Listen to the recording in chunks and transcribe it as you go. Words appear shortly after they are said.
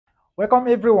Welcome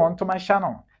everyone to my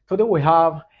channel. Today we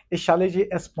have a challenging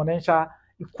exponential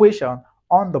equation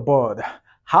on the board.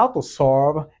 How to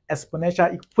solve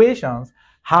exponential equations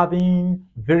having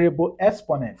variable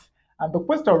exponents. And the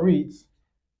question reads,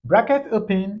 bracket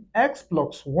open x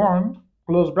plus 1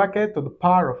 close bracket to the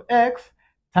power of x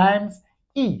times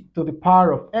e to the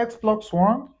power of x plus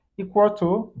 1 equal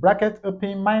to bracket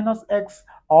open minus x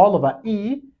all over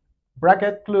e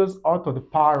bracket close all to the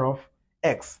power of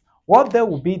x. What there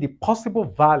will be the possible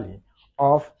value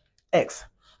of x.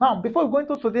 Now, before we go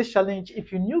into today's challenge,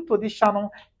 if you're new to this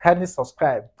channel, kindly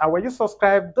subscribe. And when you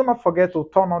subscribe, do not forget to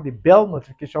turn on the bell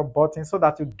notification button so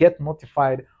that you get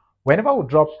notified whenever we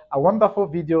drop a wonderful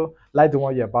video like the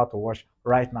one you're about to watch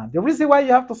right now. The reason why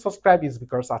you have to subscribe is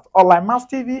because at OnlineMaths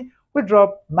TV, we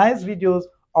drop nice videos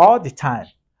all the time.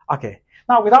 Okay,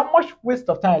 now without much waste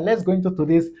of time, let's go into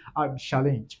today's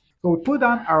challenge. So we put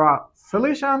down our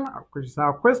solution, which is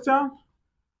our question.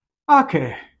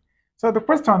 Okay, so the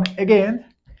question again,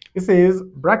 it says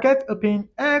bracket open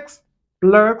x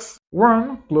plus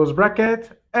 1 close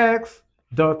bracket x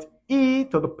dot e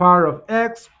to the power of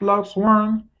x plus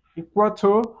 1 equal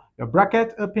to the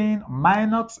bracket open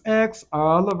minus x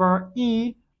all over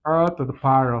e all to the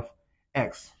power of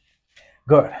x.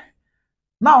 Good.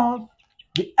 Now,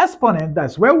 the exponent,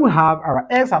 that's where we have our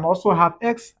x and also have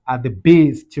x at the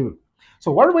base too. So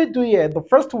what we do here, the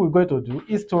first thing we're going to do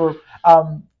is to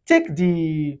take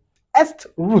the nth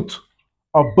root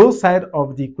of both sides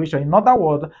of the equation. In other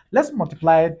words, let's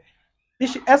multiply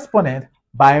each exponent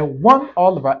by 1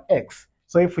 all over x.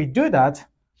 So if we do that,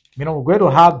 we're going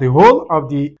to have the whole of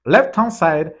the left-hand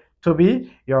side to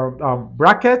be your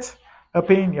bracket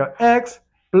open your x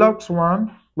plus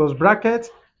 1 close bracket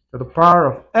to the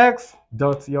power of x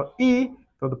dot your e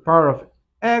to the power of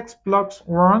x plus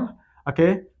 1,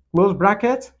 okay, close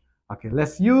bracket. Okay,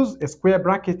 let's use a square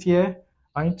bracket here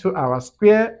into our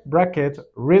square bracket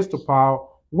raised to power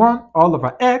 1 all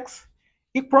over x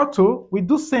equal to, we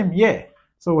do same here.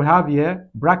 So we have here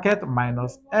bracket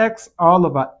minus x all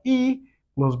over e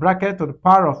close bracket to the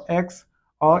power of x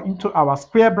or into our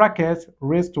square bracket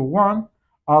raised to 1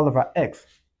 all over x.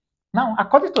 Now,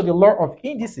 according to the law of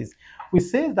indices, we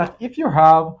say that if you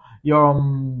have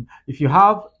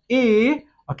a,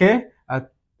 okay,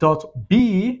 dot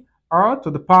b r to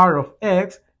the power of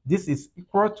x, this is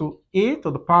equal to a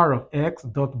to the power of x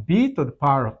dot b to the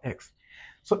power of x.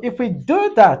 So if we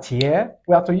do that here,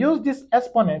 we have to use this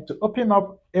exponent to open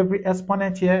up every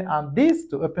exponent here and this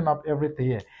to open up everything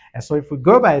here. And so if we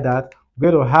go by that,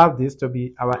 we're going to have this to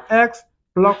be our x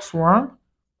plus 1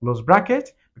 close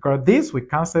bracket, because this we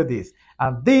cancel this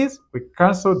and this we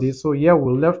cancel this. So here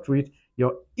we're left with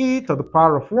your e to the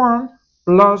power of 1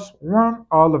 plus 1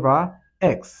 all over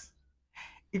x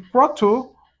equal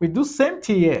to, we do same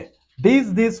thing here.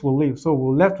 This will leave. So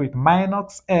we're left with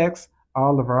minus x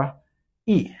all over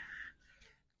e.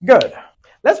 Good.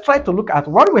 Let's try to look at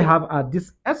what we have at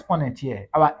this exponent here.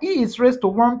 Our e is raised to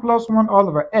 1 plus 1 all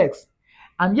over x.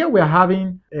 And here we're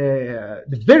having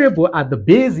the variable at the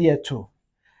base here too.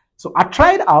 So I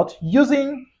tried out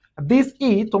using this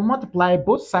e to multiply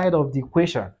both sides of the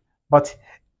equation, but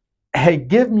it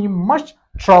gave me much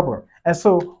trouble. And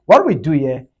so what we do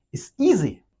here is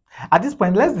easy. At this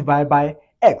point, let's divide by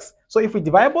x. So if we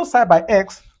divide both sides by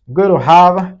x, we're going to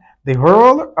have the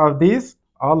whole of this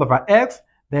all over x,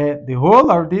 then the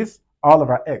whole of this all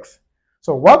over x.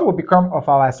 So what will become of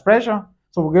our expression?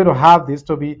 So we're going to have this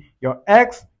to be your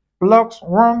x plus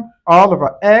 1 all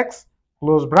over x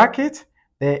close bracket,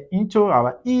 then into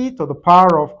our e to the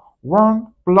power of 1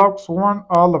 plus 1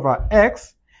 all over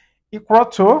x equal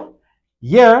to,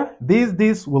 here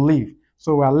this will leave.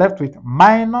 So we are left with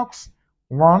minus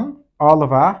 1 all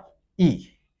over e.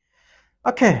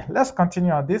 Okay, let's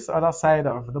continue on this other side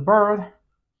of the board.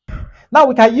 Now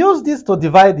we can use this to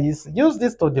divide this, use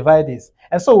this to divide this.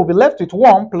 And so we'll be left with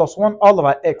 1 plus 1 all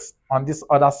over x on this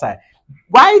other side.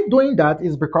 Why doing that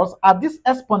is because at this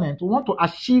exponent, we want to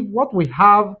achieve what we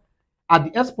have at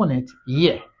the exponent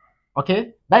here.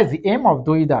 Okay, that is the aim of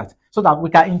doing that, so that we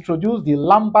can introduce the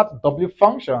Lambert W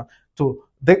function to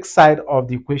this side of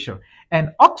the equation.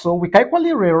 And also, we can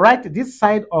equally rewrite this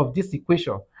side of this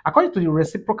equation according to the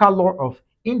reciprocal law of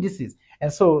indices.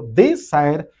 And so this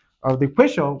side of the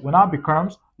equation will now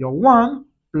becomes your 1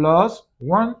 plus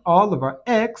 1 all over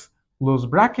x close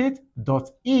bracket dot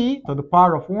e to the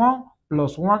power of 1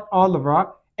 plus 1 all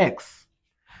over x.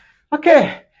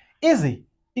 Okay, easy.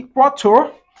 Equal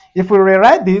to, if we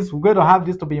rewrite this, we're going to have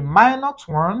this to be minus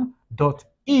 1 dot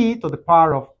e to the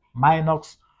power of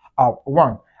minus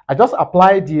 1. I just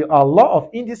applied the law of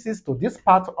indices to this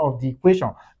part of the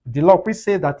equation. The law which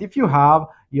says that if you have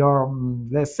your,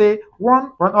 let's say,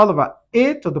 1 all over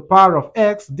a to the power of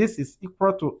x, this is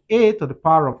equal to a to the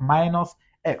power of minus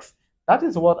x. That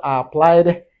is what I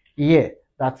applied here.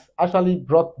 That actually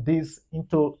brought this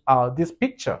into this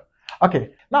picture.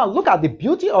 Okay, now look at the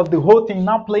beauty of the whole thing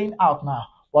now playing out now.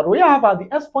 What we have at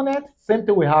the exponent, same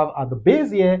thing we have at the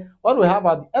base here. What we have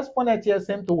at the exponent here,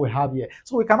 same thing we have here.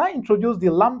 So we can now introduce the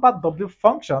Lambert W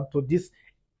function to this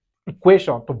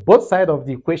equation, to both sides of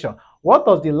the equation. What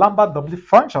does the Lambert W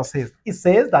function say? It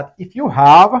says that if you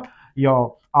have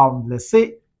your, let's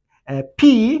say,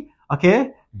 p,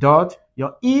 okay, dot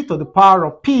your e to the power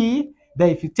of p, then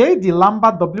if you take the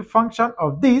Lambert W function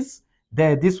of this,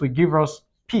 then this will give us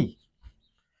p.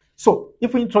 So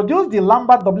if we introduce the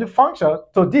Lambert W function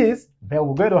to this, then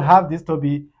we're going to have this to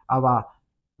be our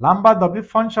Lambert W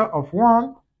function of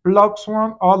 1 plus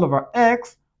 1 all over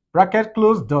x, bracket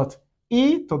close, dot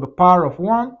e to the power of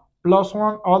 1 plus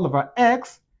 1 all over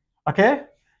x. Okay,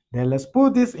 then let's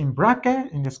put this in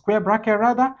bracket, in the square bracket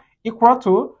rather, equal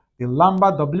to the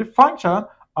Lambert W function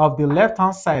of the left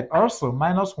hand side, also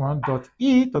minus 1 dot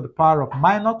e to the power of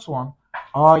minus 1,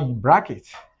 all in bracket.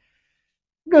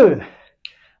 Good.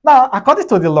 Now, according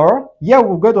to the law, here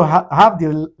we're going to have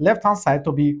the left hand side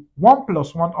to be 1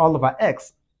 plus 1 all over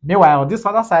x. Meanwhile, on this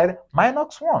other side,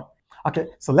 minus 1. Okay,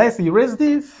 so let's erase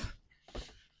this.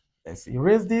 Let's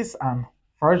erase this and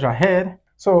forge ahead.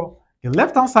 So the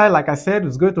left hand side, like I said,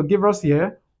 is going to give us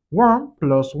here 1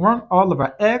 plus 1 all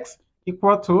over x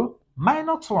equal to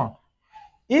minus 1.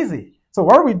 Easy. So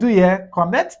what we do here,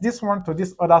 connect this one to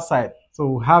this other side. So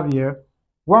we have here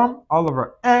 1 all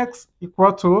over x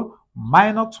equal to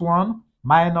minus 1,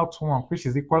 which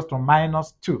is equals to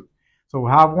minus 2. So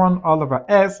we have 1 all over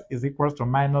x is equals to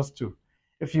minus 2.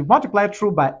 If you multiply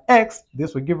through by x,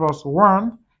 this will give us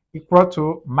 1 equal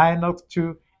to minus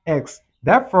 2x.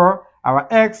 Therefore, our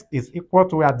x is equal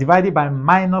to, we are divided by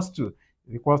minus 2,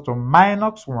 is equals to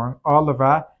minus 1 all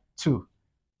over 2.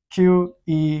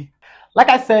 QE. Like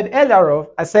I said earlier,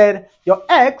 I said your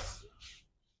x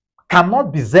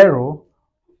cannot be 0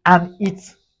 and it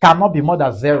cannot be more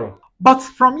than 0. But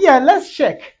from here, let's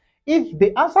check if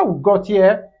the answer we got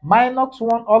here, minus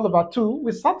 1 all over 2,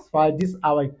 will satisfy this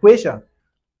our equation.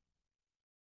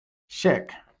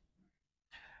 Check.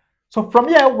 So from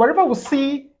here, wherever we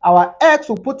see our x,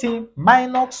 we'll put in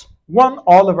minus 1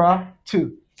 all over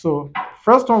 2. So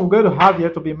first one we're going to have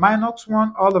here to be minus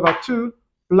 1 all over 2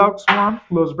 plus 1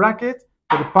 close bracket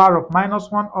to the power of minus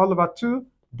 1 all over 2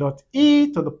 dot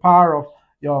e to the power of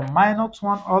your minus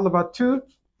 1 all over 2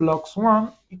 plus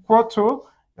 1 equal to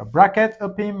your bracket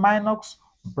open minus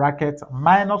bracket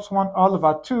minus 1 all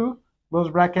over 2 close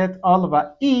bracket all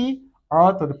over e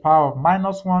all to the power of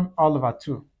minus 1 all over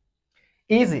 2.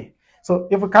 Easy. So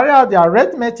if we carry out the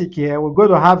arithmetic here, we're going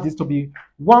to have this to be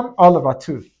 1 all over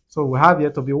 2. So we have here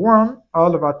to be 1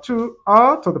 all over 2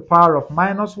 all to the power of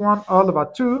minus 1 all over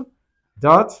 2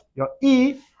 dot your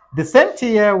e. The same thing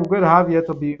here, we're going to have here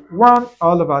to be 1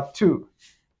 all over 2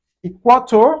 equal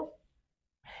to,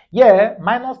 yeah,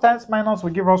 minus times minus will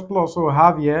give us plus. So we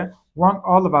have here 1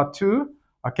 all over 2,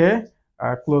 okay,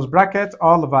 close bracket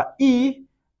all over e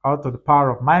all to the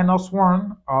power of minus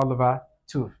 1 all over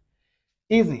 2.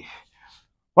 Easy.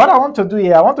 What I want to do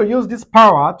here, I want to use this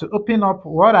power to open up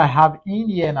what I have in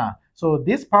here now. So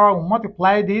this power will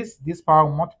multiply this power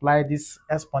will multiply this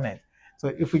exponent. So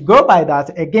if we go by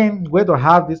that, again, we're going to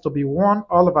have this to be 1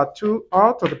 all over 2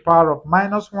 all to the power of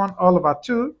minus 1 all over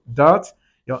 2 dot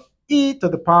your e to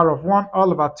the power of 1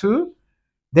 all over 2,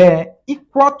 then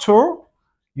equal to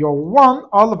your 1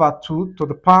 all over 2 to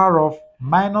the power of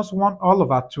minus 1 all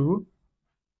over 2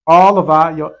 all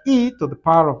over your e to the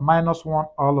power of minus 1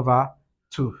 all over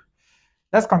 2.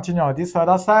 Let's continue on this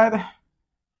other side.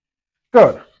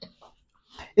 Good.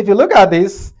 If you look at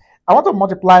this, I want to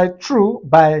multiply through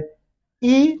by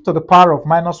e to the power of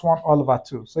minus 1 all over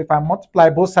 2. So if I multiply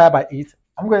both sides by it,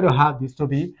 I'm going to have this to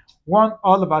be 1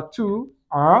 all over 2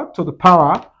 or to the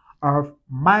power of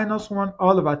minus 1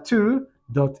 all over 2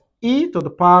 dot e to the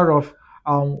power of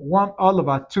 1 all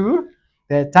over 2,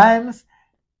 then times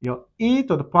your e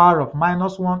to the power of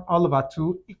minus 1 all over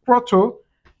 2 equal to,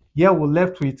 here we're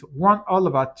left with 1 all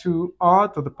over 2 all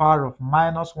to the power of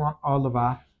minus 1 all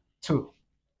over 2.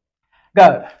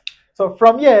 Good. So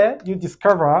from here, you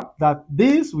discover that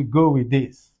this will go with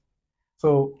this.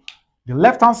 So the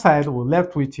left-hand side will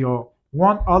left with your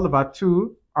 1 all over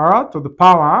 2 all to the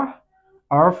power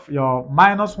of your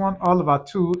minus 1 all over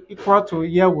 2 equal to,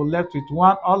 here we're left with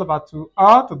 1 all over 2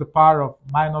 all to the power of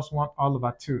minus 1 all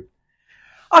over 2.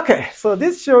 Okay, so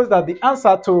this shows that the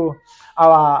answer to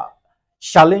our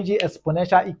challenging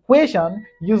exponential equation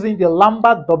using the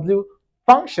Lambert W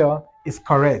function is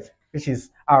correct, which is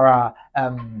our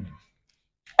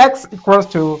x equals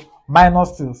to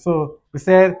minus 2. So we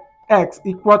said x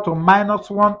equal to minus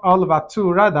 1 all over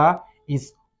 2 rather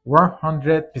is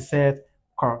 100%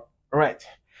 correct.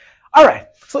 All right.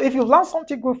 So if you've learned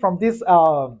something good from this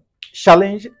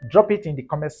challenge, drop it in the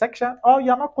comment section, or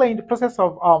you're not clear in the process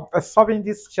of solving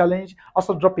this challenge,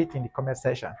 also drop it in the comment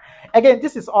section. Again,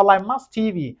 this is OnlineMaths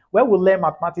TV, where we learn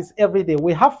mathematics every day.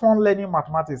 We have fun learning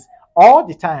mathematics all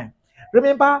the time.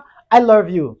 Remember, I love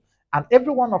you, and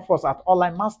every one of us at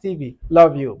OnlineMaths TV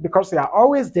love you because you are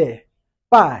always there.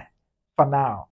 Bye for now.